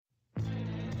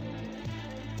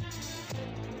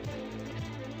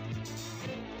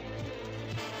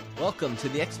Welcome to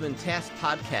the X-Men TAS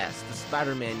podcast, the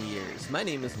Spider-Man years. My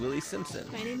name is Willie Simpson.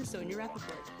 My name is Sonia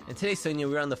Rappaport. And today, Sonia,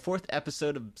 we're on the 4th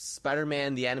episode of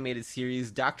Spider-Man, the animated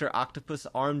series, Dr. Octopus,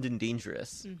 Armed and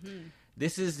Dangerous. Mm-hmm.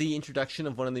 This is the introduction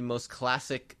of one of the most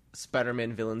classic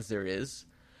Spider-Man villains there is.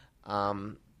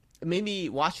 Maybe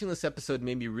watching this episode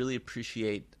made me really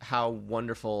appreciate how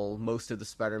wonderful most of the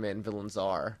Spider-Man villains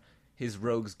are. His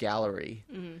rogues gallery.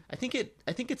 Mm-hmm. I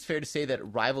think it's fair to say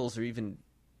that Rivals are even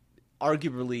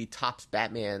arguably tops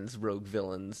Batman's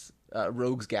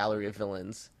rogues gallery of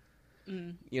villains.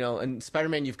 Mm. You know, in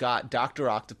Spider-Man you've got Dr.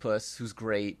 Octopus, who's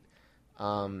great.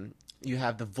 You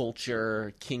have the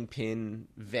Vulture, Kingpin,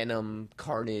 Venom,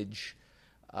 Carnage.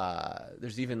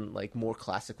 There's even like more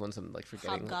classic ones I'm like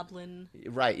forgetting. Hobgoblin.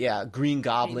 Right, yeah. Green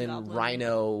Goblin.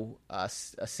 Rhino,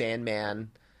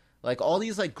 Sandman. Like all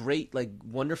these like great, like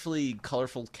wonderfully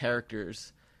colorful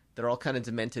characters. They're all kind of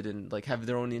demented and like have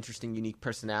their own interesting, unique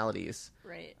personalities.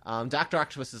 Right. Dr.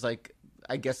 Octopus is like,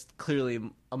 I guess, clearly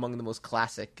among the most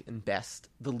classic and best.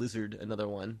 The Lizard, another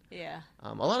one. Yeah.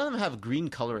 A lot of them have green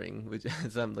coloring, which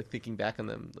as I'm like thinking back on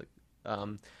them, like,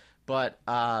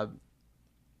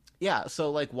 yeah.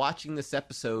 So like watching this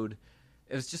episode,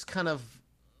 it was just kind of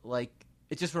like.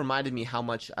 It just reminded me how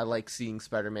much I like seeing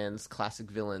Spider-Man's classic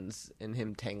villains and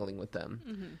him tangling with them.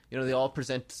 Mm-hmm. You know, they all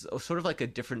present sort of like a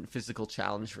different physical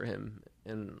challenge for him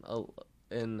in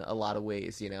a lot of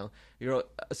ways. You know,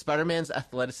 Spider-Man's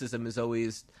athleticism is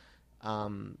always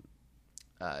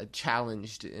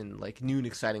challenged in like new and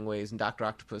exciting ways, and Dr.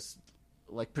 Octopus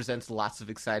like presents lots of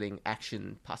exciting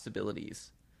action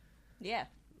possibilities. Yeah.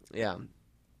 Yeah.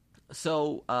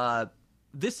 So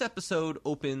this episode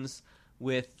opens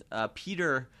with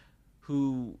Peter,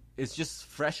 who is just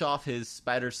fresh off his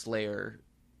Spider Slayer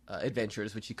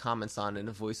adventures, which he comments on in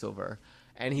a voiceover.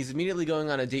 And he's immediately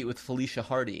going on a date with Felicia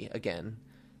Hardy again.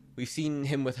 We've seen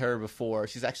him with her before.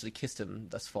 She's actually kissed him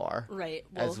thus far. Right.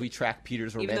 Well, as we track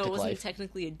Peter's romantic life. Even though it wasn't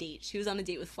technically a date. She was on a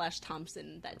date with Flash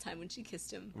Thompson that time when she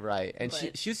kissed him. Right. And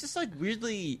she was just like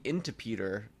weirdly into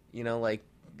Peter, you know, like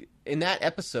in that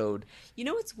episode. You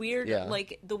know what's weird? Yeah.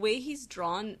 Like the way he's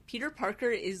drawn, Peter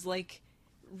Parker is like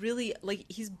really, like,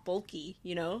 he's bulky,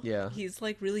 you know? Yeah. He's,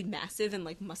 like, really massive and,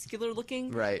 like, muscular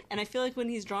looking. Right. And I feel like when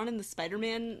he's drawn in the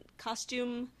Spider-Man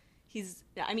costume, he's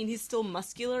still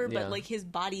muscular, but, like, his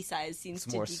body size seems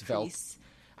to decrease. Svelte.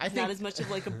 I think, not as much of,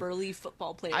 like, a burly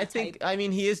football player type.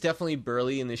 He is definitely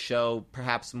burly in the show,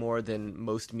 perhaps more than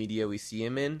most media we see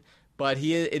him in, but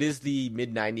it is the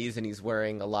mid-90s, and he's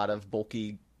wearing a lot of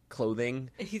bulky clothing.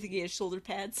 And you think he has shoulder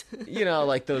pads? You know,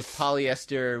 like those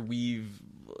polyester weave,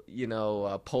 you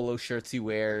know, polo shirts he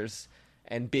wears,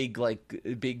 and big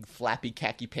flappy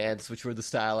khaki pants, which were the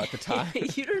style at the time.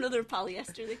 You don't know they're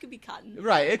polyester; they could be cotton.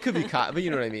 Right, it could be cotton, but you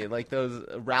know what I mean, like those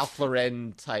Ralph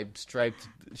Lauren type striped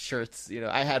shirts. You know,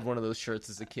 I had one of those shirts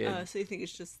as a kid. So you think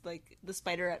it's just like the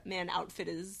Spider-Man outfit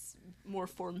is more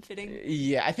form-fitting?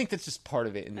 Yeah, I think that's just part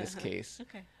of it in this case.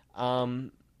 Okay.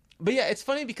 But yeah, it's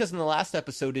funny because in the last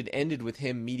episode it ended with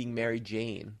him meeting Mary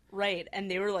Jane. Right, and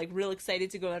they were like real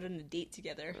excited to go out on a date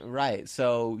together. Right,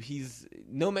 so he's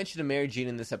no mention of Mary Jane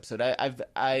in this episode.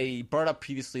 I brought up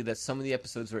previously that some of the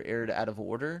episodes were aired out of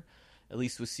order, at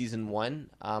least with season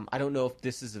 1. I don't know if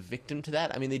this is a victim to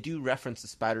that. I mean, they do reference the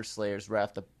Spider Slayers right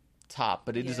off the top,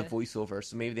 but it is a voiceover,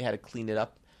 so maybe they had to clean it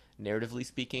up, narratively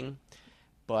speaking.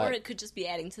 Or it could just be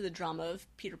adding to the drama of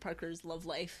Peter Parker's love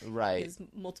life. Right. His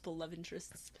multiple love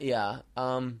interests. Yeah.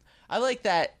 I like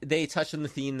that they touch on the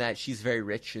theme that she's very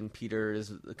rich and Peter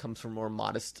comes from more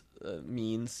modest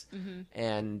means. Mm-hmm.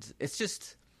 And it's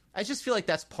just... I just feel like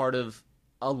that's part of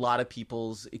a lot of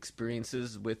people's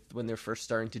experiences with when they're first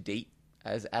starting to date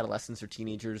as adolescents or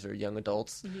teenagers or young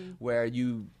adults, mm-hmm. where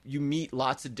you meet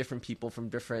lots of different people from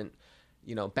different,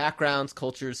 you know, backgrounds,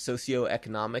 cultures,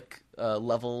 socioeconomic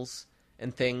levels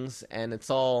and things, and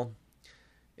it's all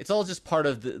just part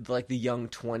of the young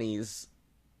 20s,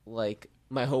 like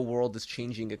my whole world is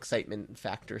changing excitement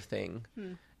factor thing.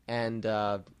 And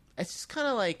it's just kind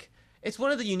of like it's one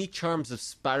of the unique charms of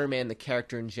Spider-Man the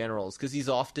character in general, is because he's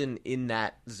often in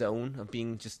that zone of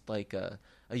being just like a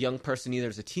young person, either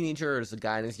as a teenager or as a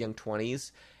guy in his young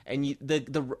 20s, and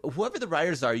whoever the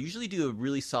writers are usually do a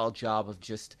really solid job of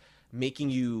just making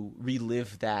you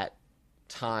relive that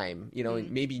time, you know.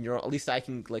 Maybe at least I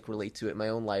can like relate to it in my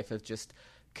own life of just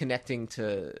connecting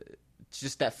to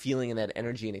just that feeling and that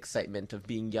energy and excitement of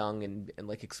being young and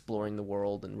like exploring the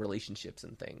world and relationships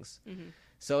and things. Mm-hmm.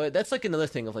 So that's like another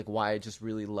thing of like why I just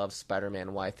really love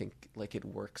Spider-Man, why I think like it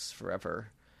works forever.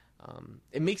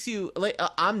 It makes you like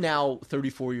I'm now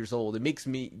 34 years old. It makes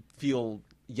me feel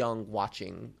young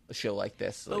watching a show like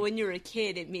this. But when you were a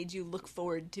kid, it made you look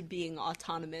forward to being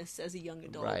autonomous as a young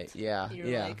adult. Right, yeah.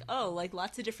 You're like, oh, like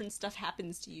lots of different stuff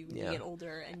happens to you when you get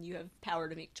older and you have power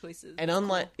to make choices. And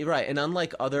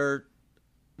unlike other,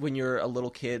 when you're a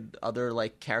little kid, other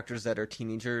like characters that are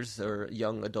teenagers or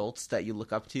young adults that you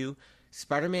look up to,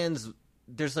 Spider-Man's,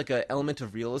 there's like an element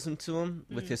of realism to him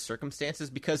with his circumstances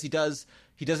because he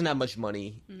doesn't have much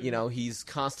money. You know, he's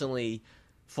constantly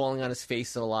falling on his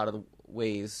face in a lot of the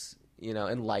ways, you know,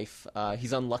 in life.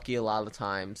 He's unlucky a lot of the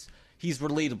times. He's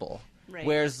relatable. Right.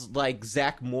 Whereas, like,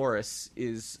 Zach Morris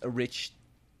is a rich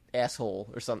asshole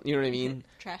or something. You know what I mean?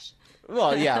 Trash.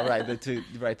 Well, yeah, right.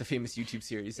 The famous YouTube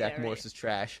series, Zach Morris is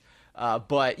trash.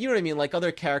 But, you know what I mean? Like,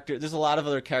 there's a lot of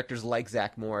other characters like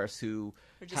Zach Morris who...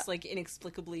 Or just, like,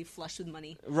 inexplicably flush with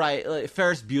money. Right. Like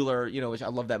Ferris Bueller, you know, which I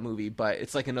love that movie, but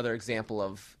it's, like, another example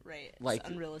of... Right. It's like,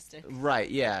 unrealistic. Right,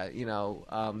 yeah. You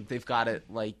know, they've got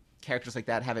it, like, characters like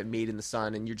that have it made in the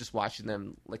sun, and you're just watching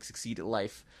them, like, succeed at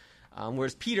life.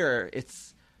 Whereas Peter,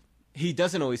 he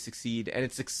doesn't always succeed, and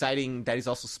it's exciting that he's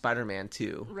also Spider-Man,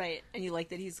 too. Right, and you like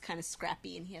that he's kind of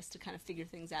scrappy, and he has to kind of figure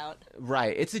things out.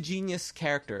 Right. It's a genius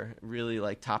character, really,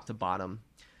 like, top to bottom.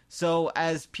 So,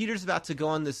 as Peter's about to go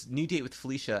on this new date with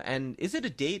Felicia, and is it a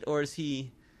date, or is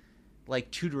he,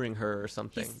 like, tutoring her or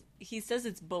something? He says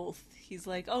it's both. He's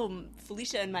like, oh,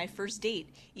 Felicia and my first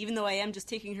date, even though I am just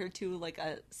taking her to, like,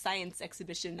 a science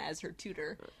exhibition as her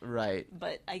tutor. Right.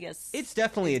 But I guess it's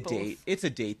definitely a date. It's a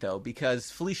date, though, because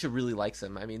Felicia really likes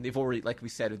him. I mean, they've already, like we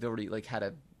said, like, had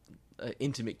an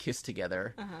intimate kiss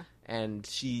together, and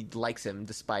she likes him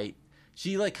despite...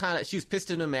 She was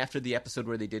pissed at him after the episode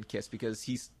where they did kiss because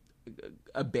he's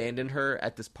abandoned her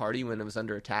at this party when it was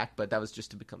under attack, but that was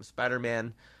just to become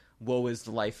Spider-Man. Woe is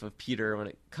the life of Peter when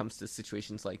it comes to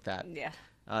situations like that. Yeah.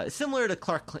 Similar to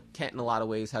Clark Kent in a lot of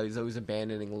ways, how he's always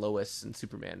abandoning Lois and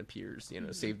Superman appears, you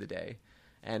know, save the day.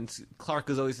 And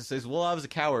Clark is always says, well, I was a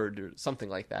coward or something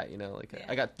like that, you know, like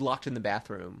I got locked in the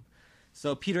bathroom.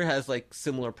 So Peter has like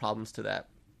similar problems to that.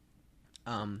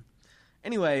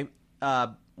 Anyway,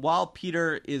 while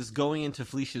Peter is going into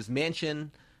Felicia's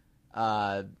mansion,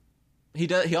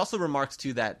 he also remarks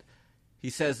too that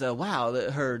he says, wow,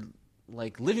 her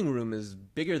like living room is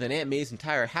bigger than Aunt May's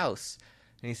entire house.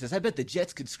 And he says, I bet the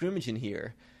Jets could scrimmage in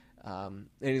here. And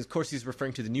of course he's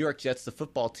referring to the New York Jets, the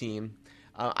football team.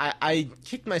 I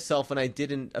kicked myself when I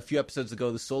did a few episodes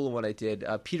ago, the solo one I did.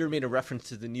 Peter made a reference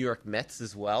to the New York Mets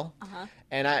as well.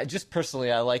 And I just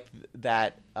personally, I like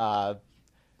that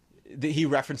he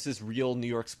references real New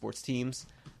York sports teams.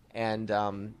 And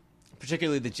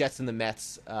particularly the Jets and the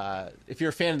Mets. If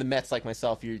you're a fan of the Mets like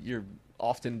myself, you're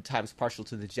oftentimes partial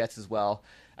to the Jets as well.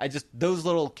 Those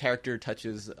little character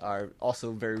touches are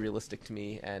also very realistic to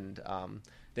me, and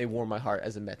they warm my heart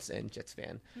as a Mets and Jets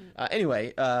fan.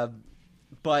 Anyway,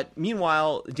 but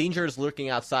meanwhile, danger is lurking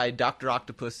outside. Dr.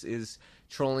 Octopus is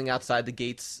trolling outside the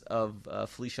gates of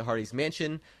Felicia Hardy's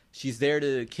mansion. She's there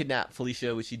to kidnap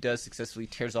Felicia, which she does successfully,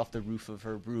 tears off the roof of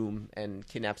her room and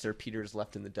kidnaps her. Peter is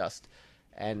left in the dust.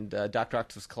 And Dr.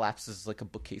 Octopus collapses like a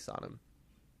bookcase on him.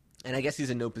 And I guess he's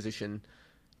in no position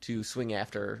to swing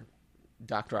after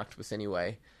Dr. Octopus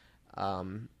anyway.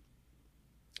 Later,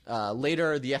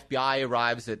 the FBI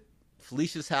arrives at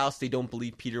Felicia's house. They don't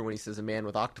believe Peter when he says a man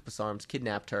with octopus arms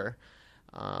kidnapped her.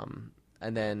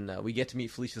 And then we get to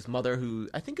meet Felicia's mother, who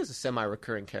I think is a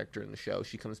semi-recurring character in the show.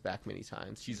 She comes back many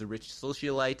times. She's a rich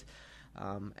socialite.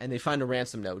 And they find a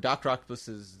ransom note. Dr. Octopus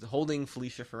is holding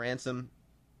Felicia for ransom.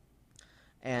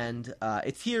 And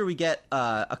it's here we get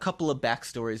a couple of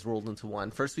backstories rolled into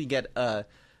one. First, we get a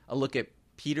look at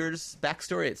Peter's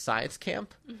backstory at science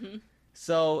camp.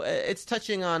 So it's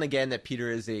touching on, again, that Peter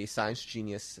is a science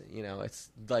genius. You know, it's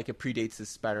like it predates his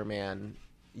Spider-Man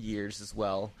years as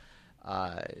well.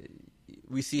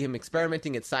 We see him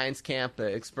experimenting at science camp. The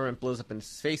experiment blows up in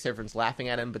his face. Everyone's laughing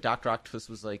at him, but Dr. Octopus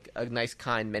was like a nice,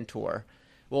 kind mentor.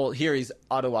 Well, here he's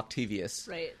Otto Octavius.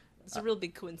 Right. It's a real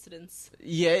big coincidence.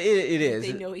 Yeah, it is.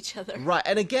 They know each other. Right.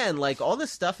 And again, like, all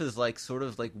this stuff is, like, sort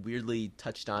of, like, weirdly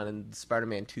touched on in the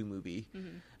Spider-Man 2 movie.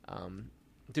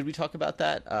 Did we talk about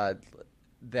that?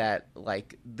 That,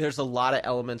 like, there's a lot of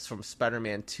elements from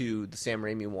Spider-Man 2, the Sam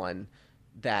Raimi one,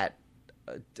 that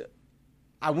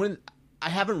I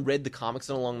haven't read the comics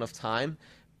in a long enough time,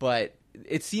 but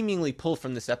it's seemingly pulled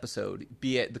from this episode,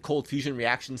 be it the cold fusion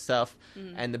reaction stuff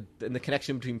and the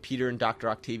connection between Peter and Dr.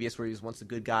 Octavius, where he was once a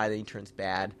good guy, then he turns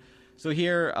bad. So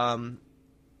here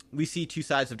we see two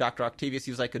sides of Dr. Octavius.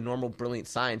 He was like a normal, brilliant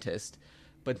scientist,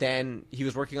 but then he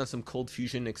was working on some cold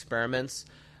fusion experiments,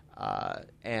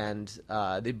 and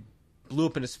they blew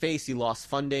up in his face. He lost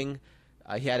funding.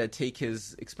 he had to take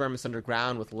his experiments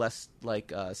underground with less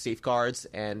safeguards,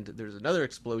 and there's another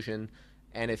explosion,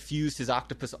 and it fused his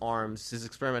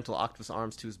experimental octopus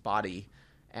arms to his body,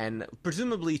 and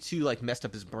presumably too messed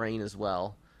up his brain as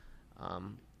well.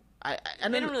 They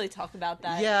don't really talk about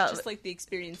that. Yeah, just the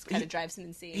experience kind of drives him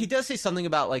insane. He does say something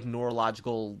about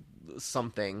neurological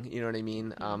something. You know what I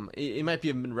mean? Mm-hmm. It might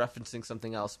be referencing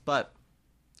something else, but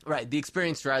right, the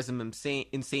experience drives him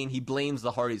insane. He blames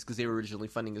the Hardys because they were originally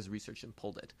funding his research and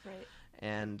pulled it. Right.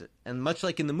 And much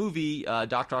like in the movie,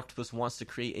 Dr. Octopus wants to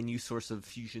create a new source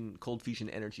of cold fusion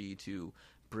energy to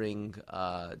bring,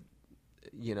 a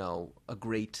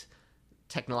great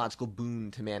technological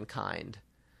boon to mankind.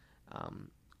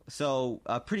 So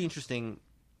pretty interesting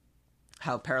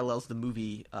how it parallels the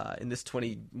movie in this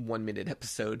 21-minute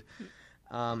episode.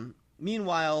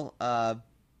 Meanwhile,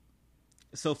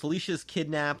 so Felicia's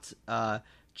kidnapped.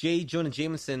 J. Jonah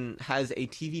Jameson has a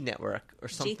TV network or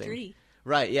something. J3.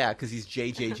 Right, yeah, because he's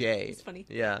JJJ. It's funny.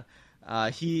 Yeah.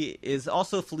 He is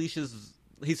also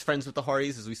he's friends with the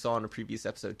Hardys, as we saw in a previous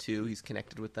episode, too. He's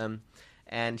connected with them.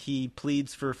 And he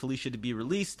pleads for Felicia to be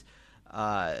released.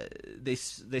 They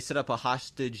set up a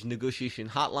hostage negotiation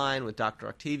hotline with Dr.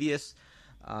 Octavius.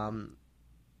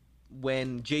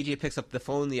 When JJ picks up the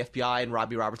phone, the FBI and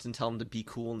Robbie Robertson tell him to be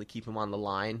cool and to keep him on the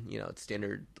line. It's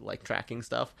standard tracking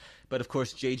stuff. But of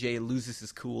course, JJ loses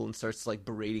his cool and starts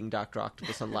berating Dr.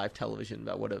 Octopus on live television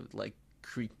about what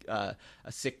a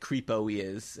sick creepo he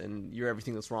is, and you're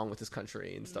everything that's wrong with this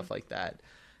country and stuff like that.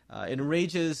 It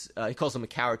enrages. He calls him a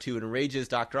coward too. It enrages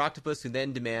Dr. Octopus, who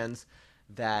then demands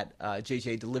that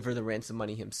JJ deliver the ransom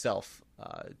money himself,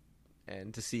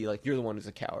 and to see you're the one who's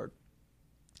a coward.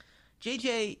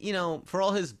 JJ, for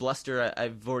all his bluster,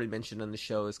 I've already mentioned on the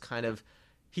show, is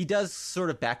he does sort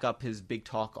of back up his big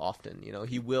talk often.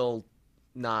 He will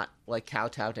not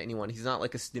kowtow to anyone. He's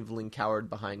not a sniveling coward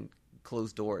behind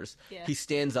closed doors. Yeah. He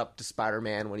stands up to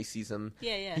Spider-Man when he sees him.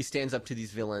 Yeah. He stands up to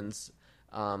these villains.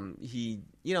 And he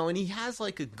has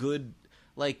a good,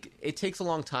 it takes a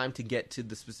long time to get to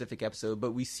the specific episode,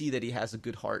 but we see that he has a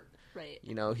good heart. Right.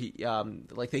 He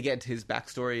they get to his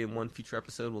backstory in one future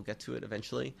episode. We'll get to it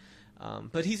eventually.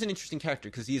 But he's an interesting character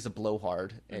because he is a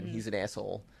blowhard and he's an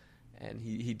asshole, and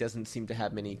he doesn't seem to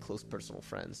have many close personal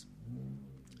friends.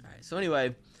 All right. So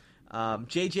anyway,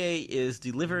 JJ is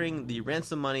delivering the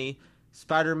ransom money.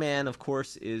 Spider-Man, of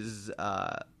course, is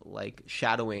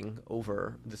shadowing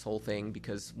over this whole thing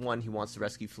because, one, he wants to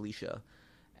rescue Felicia,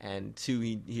 and two,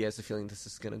 he has a feeling this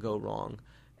is going to go wrong.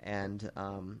 And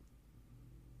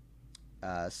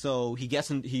so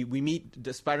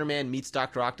Spider-Man meets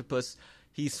Dr. Octopus.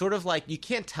 He's sort of you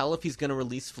can't tell if he's going to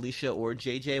release Felicia or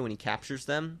JJ when he captures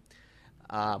them.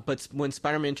 But when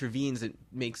Spider-Man intervenes, it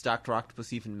makes Dr.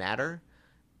 Octopus even madder.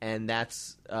 And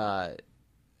that's when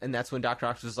Dr.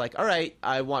 Octopus is like, all right,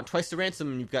 I want twice the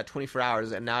ransom, and you've got 24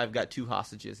 hours, and now I've got 2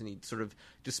 hostages. And he sort of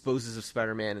disposes of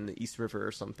Spider-Man in the East River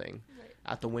or something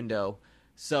out the window.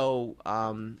 So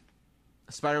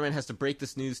Spider-Man has to break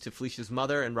this news to Felicia's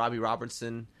mother and Robbie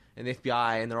Robertson and the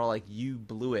FBI, and they're all like, you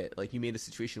blew it. You made the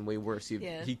situation way worse.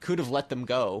 He could have let them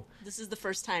go. This is the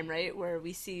first time, right, where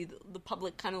we see the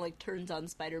public kind of turns on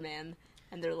Spider-Man,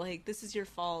 and they're like, this is your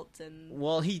fault. And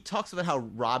well, he talks about how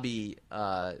Robbie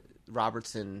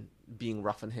Robertson being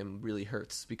rough on him really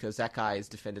hurts because that guy has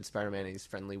defended Spider-Man and he's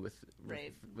friendly with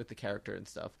the character and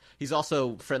stuff. He's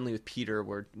also friendly with Peter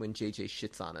when JJ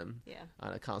shits on him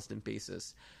on a constant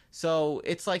basis. So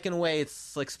it's in a way, it's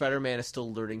Spider-Man is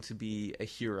still learning to be a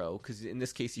hero because in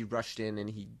this case he rushed in and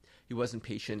he wasn't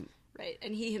patient. Right,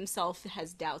 and he himself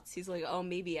has doubts. He's like, oh,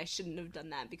 maybe I shouldn't have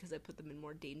done that because I put them in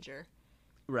more danger.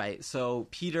 Right, so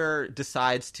Peter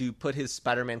decides to put his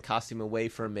Spider-Man costume away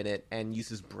for a minute and use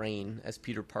his brain as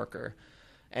Peter Parker.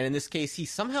 And in this case, he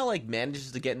somehow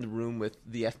manages to get in the room with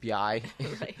the FBI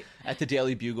at the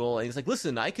Daily Bugle, and he's like,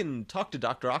 "Listen, I can talk to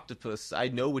Dr. Octopus. I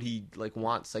know what he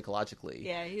wants psychologically."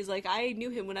 Yeah, he's like, "I knew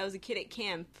him when I was a kid at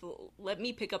camp. Let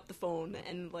me pick up the phone."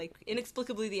 And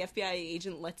inexplicably, the FBI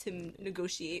agent lets him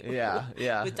negotiate. With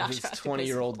Dr. This Octopus,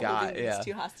 20-year-old guy. These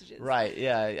 2 hostages. Right.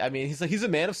 Yeah. I mean, he's a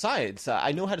man of science.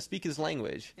 I know how to speak his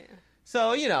language. Yeah.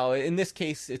 So in this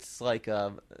case, it's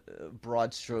a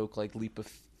broad stroke, leap of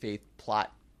faith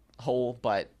plot hole,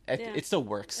 but it still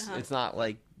works. It's not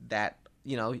that.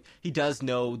 He does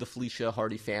know the Felicia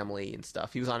Hardy family and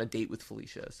stuff. He was on a date with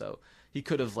Felicia, so he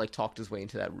could have talked his way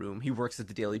into that room. He works at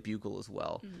the Daily Bugle as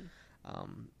well.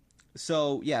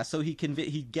 So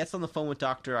he gets on the phone with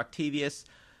Dr. Octavius.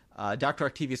 Dr.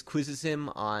 Octavius quizzes him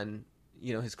on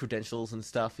his credentials and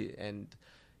stuff, and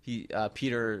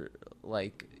Peter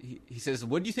he says,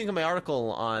 "What do you think of my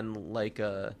article on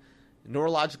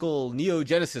neurological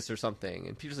neogenesis or something.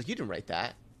 And Peter's like, you didn't write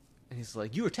that. And he's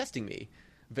like, you were testing me.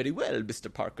 Very well,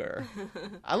 Mr. Parker.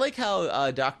 I like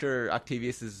how Dr.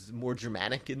 Octavius is more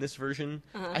Germanic in this version.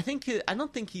 I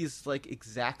don't think he's like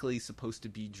exactly supposed to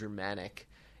be Germanic.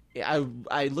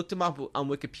 I looked him up on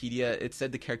Wikipedia. It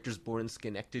said the character's born in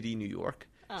Schenectady, New York.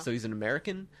 So he's an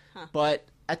American. But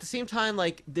at the same time,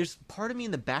 like, there's part of me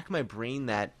in the back of my brain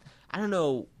that I don't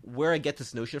know where I get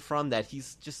this notion from, that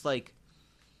he's just like,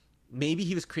 maybe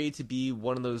he was created to be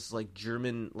one of those like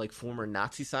German, like former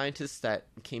Nazi scientists that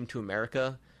came to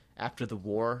America after the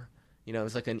war. You know, it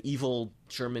was like an evil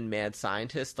German mad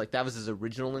scientist. Like that was his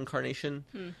original incarnation.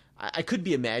 I could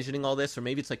be imagining all this, or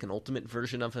maybe it's like an ultimate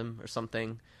version of him or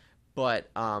something.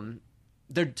 But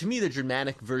to me, the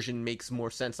Germanic version makes more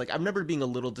sense. Like I remember being a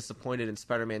little disappointed in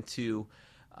Spider-Man 2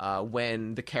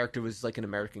 when the character was like an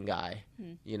American guy.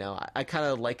 You know, I kind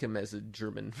of like him as a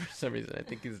German for some reason. I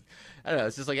think I don't know,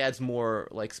 it's just like adds more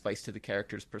like spice to the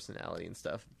character's personality and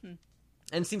stuff. And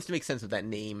it seems to make sense with that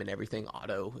name and everything.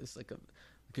 Otto is like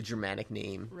a Germanic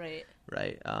name. Right.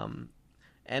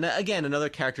 And again, another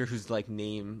character whose like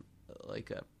name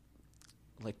like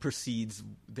precedes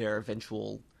their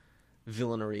eventual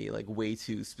villainy like way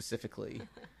too specifically.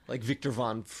 Like Victor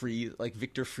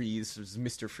Freeze is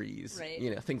Mr. Freeze,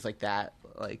 you know, things like that.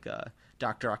 Like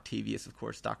Dr. Octavius, of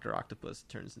course, Dr. Octopus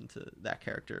turns into that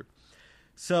character.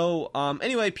 So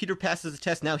anyway, Peter passes the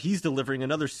test. Now he's delivering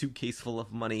another suitcase full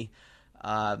of money.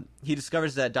 He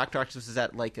discovers that Dr. Octopus is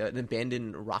at like an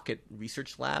abandoned rocket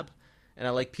research lab. And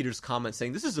I like Peter's comment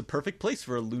saying, this is a perfect place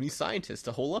for a loony scientist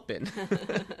to hole up in.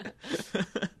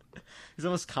 He's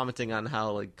almost commenting on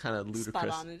how like kind of ludicrous. Spot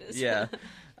on it is. Yeah.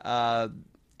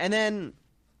 And then,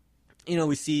 you know,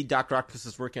 we see Dr. Octopus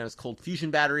is working on his cold fusion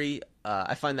battery.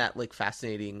 I find that like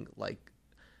fascinating, like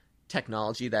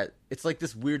technology that it's like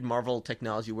this weird Marvel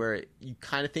technology where you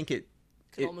kind of think it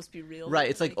could almost be real. Right.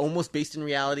 It's like almost based in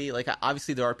reality. Like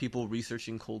obviously there are people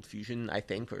researching cold fusion, I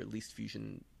think, or at least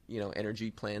fusion, you know,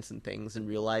 energy plants and things in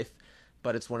real life.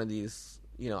 But it's one of these,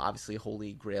 you know, obviously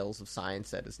holy grails of science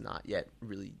that has not yet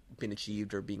really been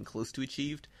achieved or being close to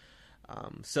achieved.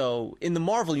 So in the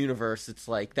Marvel universe, it's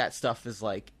like that stuff is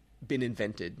like been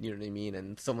invented, you know what I mean?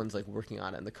 And someone's like working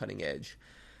on it on the cutting edge.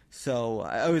 So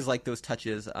I always like those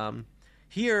touches.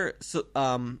 Here,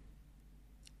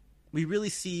 we really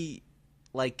see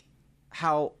like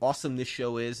how awesome this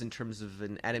show is in terms of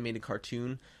an animated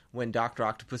cartoon when Dr.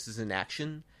 Octopus is in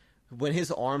action. When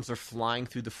his arms are flying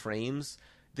through the frames,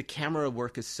 the camera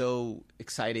work is so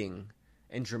exciting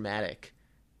and dramatic,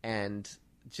 and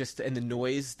the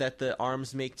noise that the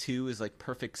arms make too is like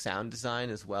perfect sound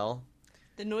design as well.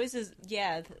 The noises,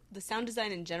 the sound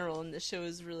design in general in this show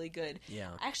is really good. Yeah.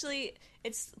 Actually,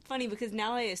 it's funny because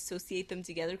now I associate them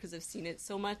together because I've seen it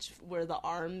so much where the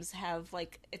arms have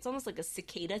like, it's almost like a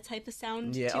cicada type of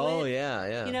sound to it. Oh,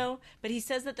 yeah. You know? But he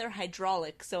says that they're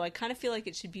hydraulic, so I kind of feel like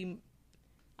it should be,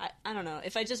 I don't know,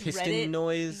 if I just piston read it.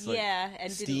 noise, like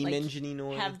and steam didn't engine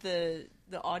noise. Have the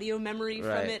audio memory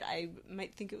from it, I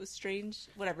might think it was strange.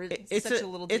 Whatever, it's such a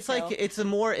little detail. It's like it's a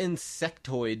more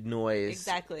insectoid noise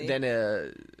than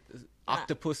a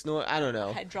octopus noise. I don't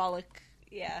know. Hydraulic,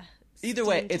 yeah. Either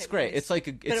way, it's great. Noise. It's like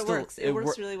but it works. It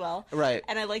works really well, right?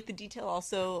 And I like the detail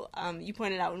also. You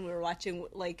pointed out when we were watching,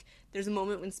 like, there's a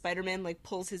moment when Spider-Man like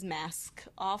pulls his mask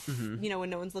off, you know, when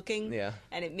no one's looking,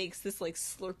 and it makes this like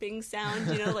slurping sound,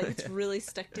 you know, like it's really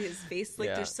stuck to his face.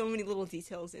 Like there's so many little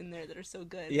details in there that are so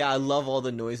good. Yeah, I love all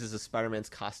the noises of Spider-Man's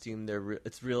costume.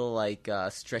 It's real like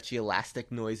stretchy,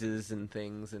 elastic noises and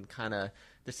things, and kind of.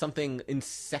 There's something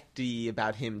insecty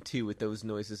about him, too, with those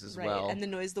noises as well. And the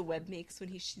noise the web makes when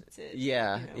he shoots it.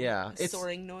 Yeah, you know, It's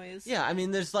soaring noise. Yeah, I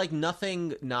mean, there's, like,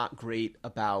 nothing not great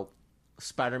about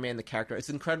Spider-Man, the character.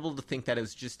 It's incredible to think that it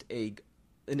was just an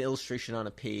illustration on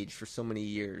a page for so many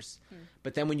years.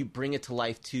 But then when you bring it to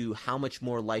life, too, how much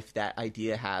more life that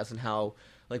idea has and how,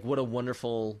 like, what a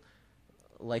wonderful,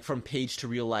 like, from page to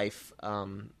real life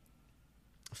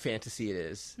fantasy it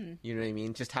is. You know what I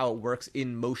mean? Just how it works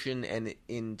in motion and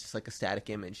in just like a static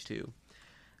image too.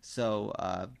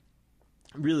 So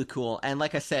really cool. And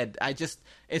like I said,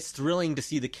 it's thrilling to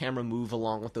see the camera move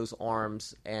along with those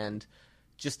arms, and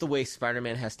just the way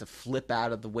Spider-Man has to flip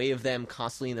out of the way of them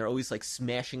constantly, and they're always like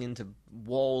smashing into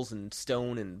walls and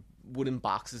stone and wooden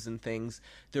boxes and things.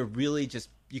 They're really just,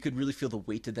 you could really feel the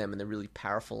weight to them, and they're really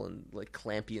powerful and like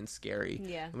clampy and scary.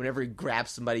 Yeah. And whenever he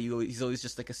grabs somebody, he's always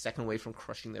just like a second away from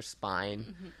crushing their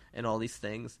spine and all these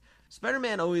things.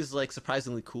 Spider-Man always like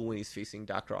surprisingly cool when he's facing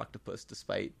Dr. Octopus,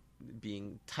 despite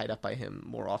being tied up by him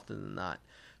more often than not.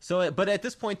 So, but at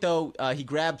this point though, he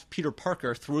grabs Peter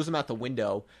Parker, throws him out the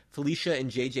window. Felicia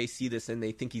and JJ see this and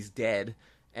they think he's dead.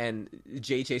 And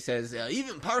JJ says,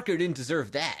 even Parker didn't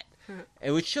deserve that.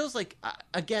 And which shows, like,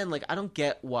 again, like, I don't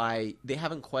get why they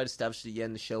haven't quite established it yet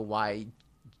in the show why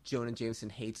Jonah Jameson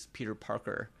hates Peter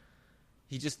Parker.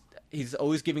 He's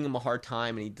always giving him a hard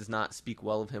time, and he does not speak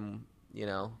well of him, you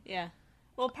know? Yeah.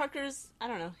 Well, Parker's, I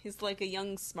don't know, he's like a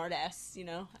young smartass, you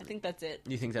know? I think that's it.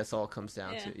 You think that's all it comes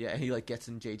down to? Yeah, he, like, gets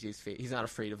in JJ's face. He's not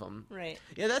afraid of him. Right.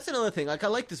 Yeah, that's another thing. Like, I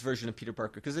like this version of Peter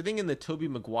Parker, because I think in the Tobey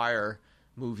Maguire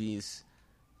movies,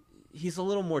 he's a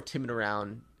little more timid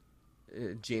around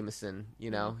Jameson,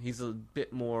 you know? He's a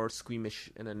bit more squeamish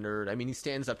and a nerd. I mean, he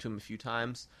stands up to him a few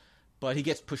times, but he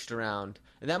gets pushed around.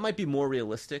 And that might be more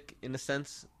realistic in a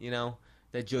sense, you know,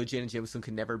 that Joe Jane Jameson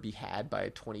could never be had by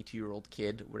a 22-year-old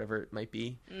kid, whatever it might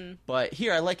be. But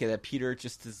here I like it that Peter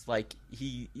just is like,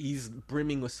 he's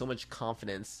brimming with so much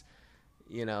confidence,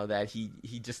 you know, that he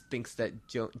just thinks that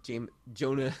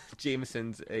Jonah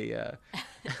Jameson's a...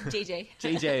 JJ.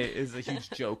 JJ is a huge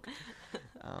joke.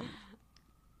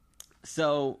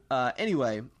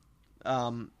 Anyway...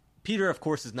 Peter, of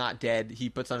course, is not dead. He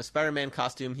puts on a Spider-Man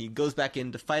costume. He goes back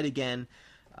in to fight again.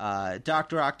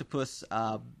 Dr. Octopus,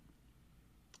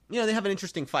 they have an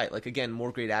interesting fight. Like, again,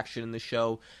 more great action in the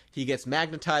show. He gets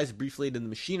magnetized briefly into the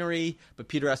machinery, but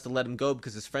Peter has to let him go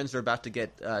because his friends are about to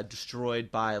get destroyed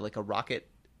by, like, a rocket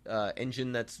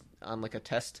engine that's on, like, a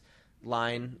test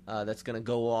line that's going to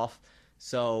go off.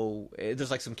 So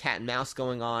there's, like, some cat and mouse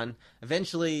going on.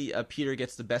 Eventually, Peter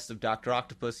gets the best of Dr.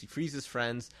 Octopus. He frees his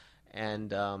friends.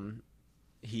 And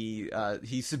he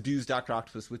subdues Dr.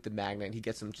 Octopus with the magnet. He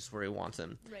gets him just where he wants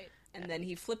him. Right. And then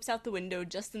he flips out the window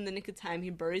just in the nick of time. He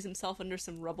buries himself under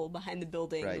some rubble behind the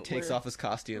building. Right, takes off his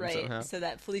costume somehow. So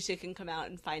that Felicia can come out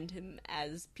and find him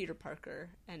as Peter Parker.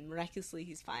 And miraculously,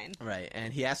 he's fine. Right,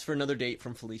 and he asks for another date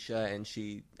from Felicia, and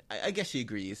I guess she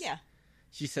agrees. Yeah.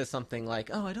 She says something like,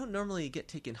 oh, I don't normally get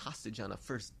taken hostage on a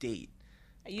first date.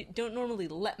 I don't normally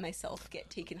let myself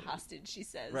get taken hostage, she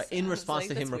says. Right, in response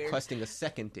to him requesting a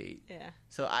second date. Yeah.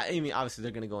 So, I mean, obviously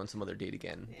they're going to go on some other date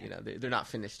again. Yeah. You know, they're not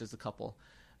finished as a couple.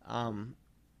 And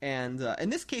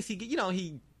in this case,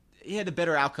 he had a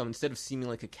better outcome. Instead of seeming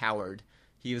like a coward,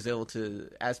 he was able to,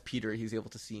 as Peter, he was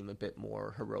able to seem a bit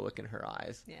more heroic in her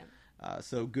eyes. Yeah.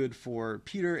 So good for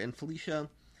Peter and Felicia.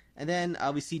 And then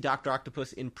we see Dr.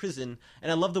 Octopus in prison.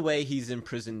 And I love the way he's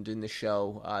imprisoned in the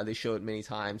show. They show it many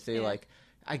times.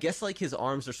 I guess, like, his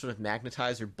arms are sort of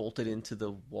magnetized or bolted into the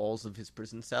walls of his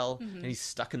prison cell, and he's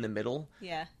stuck in the middle.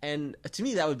 Yeah. And to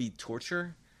me, that would be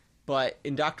torture. But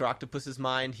in Dr. Octopus's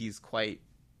mind, he's quite,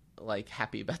 like,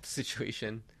 happy about the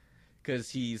situation.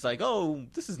 Because he's like, oh,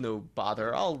 this is no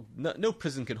bother. No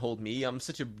prison can hold me. I'm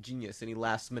such a genius. And he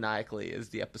laughs maniacally as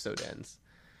the episode ends.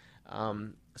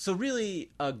 So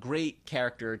really a great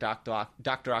character, Dr.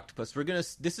 Octopus.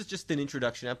 This is just an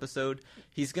introduction episode.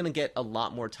 He's gonna get a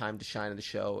lot more time to shine in the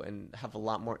show and have a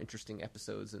lot more interesting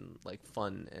episodes and, like,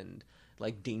 fun and,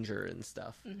 like, danger and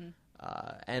stuff.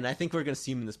 And I think we're gonna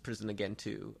see him in this prison again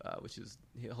too, which is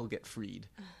he'll get freed.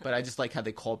 But I just like how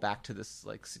they call back to this,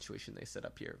 like, situation they set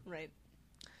up here. Right.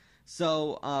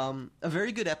 So a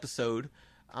very good episode.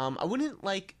 I wouldn't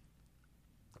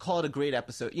call it a great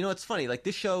episode. You know, it's funny. Like,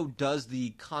 this show does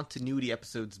the continuity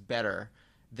episodes better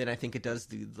than I think it does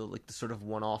the sort of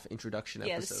one-off introduction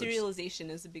episodes. Yeah, the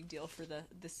serialization is a big deal for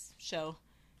this show.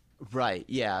 Right.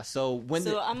 Yeah. So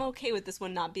I'm okay with this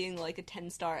one not being like a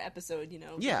 10-star episode. You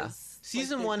know. Yeah.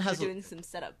 Season one has doing some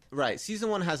setup. Right.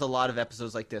 Season one has a lot of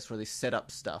episodes like this where they set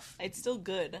up stuff. It's still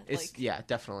good. Yeah,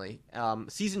 definitely.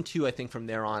 Season two, I think from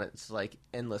there on, it's like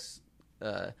endless.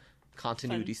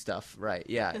 Continuity stuff, right?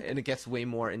 Yeah, and it gets way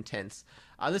more intense.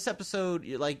 This episode,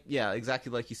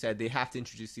 exactly like you said, they have to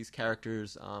introduce these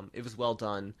characters. It was well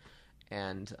done,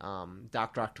 and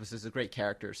Dr. Octopus is a great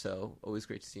character, so always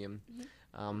great to see him.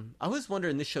 I always wonder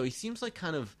in this show, he seems like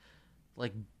kind of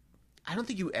like, I don't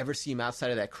think you ever see him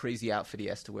outside of that crazy outfit he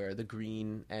has to wear, the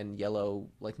green and yellow,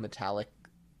 like, metallic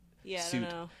suit. I don't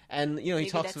know. And, you know, Maybe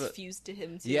he talks that's about fused to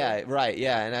him too. Yeah, right.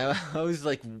 Yeah, and I was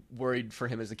like worried for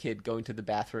him as a kid going to the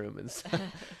bathroom and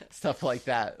stuff like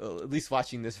that. At least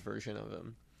watching this version of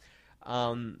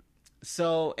him.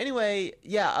 So anyway,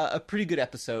 yeah, a pretty good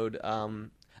episode.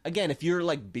 Again, if you're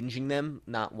like binging them,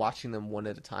 not watching them one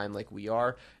at a time like we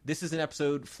are, this is an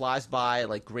episode flies by,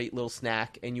 like, great little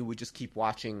snack, and you would just keep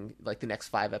watching like the next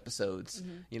 5 episodes.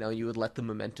 You know, you would let the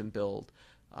momentum build.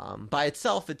 By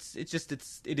itself, it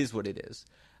is what it is.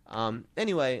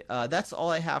 Anyway, that's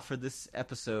all I have for this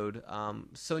episode.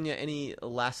 Sonia, any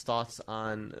last thoughts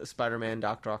on Spider-Man,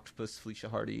 Dr. Octopus, Felicia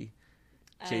Hardy,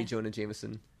 J. Jonah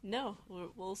Jameson? No,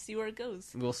 we'll see where it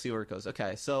goes. We'll see where it goes.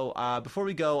 Okay, so before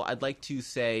we go, I'd like to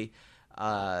say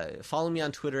follow me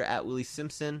on Twitter at Willie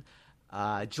Simpson.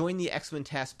 Join the X-Men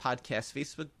TAS podcast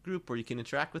Facebook group where you can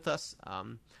interact with us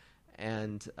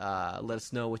and let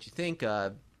us know what you think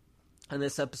on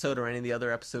this episode or any of the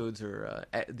other episodes or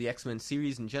the X-Men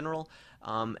series in general.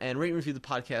 And rate and review the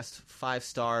podcast 5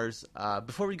 stars.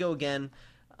 Before we go again,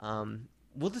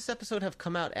 will this episode have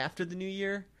come out after the new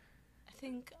year? I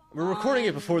think we're recording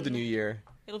it before the new year.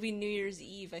 It'll be New Year's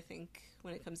Eve, I think,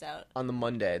 when it comes out. On the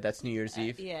Monday. That's New Year's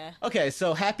Eve? Yeah. Okay,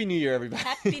 so Happy New Year, everybody.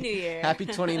 Happy New Year. Happy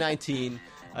 2019.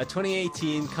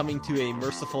 2018 coming to a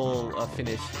merciful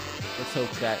finish. Let's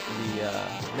hope that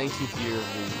the 19th year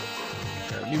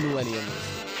of the new millennium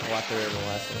is a lot better than the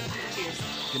last one. Cheers.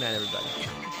 Good night,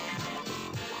 everybody.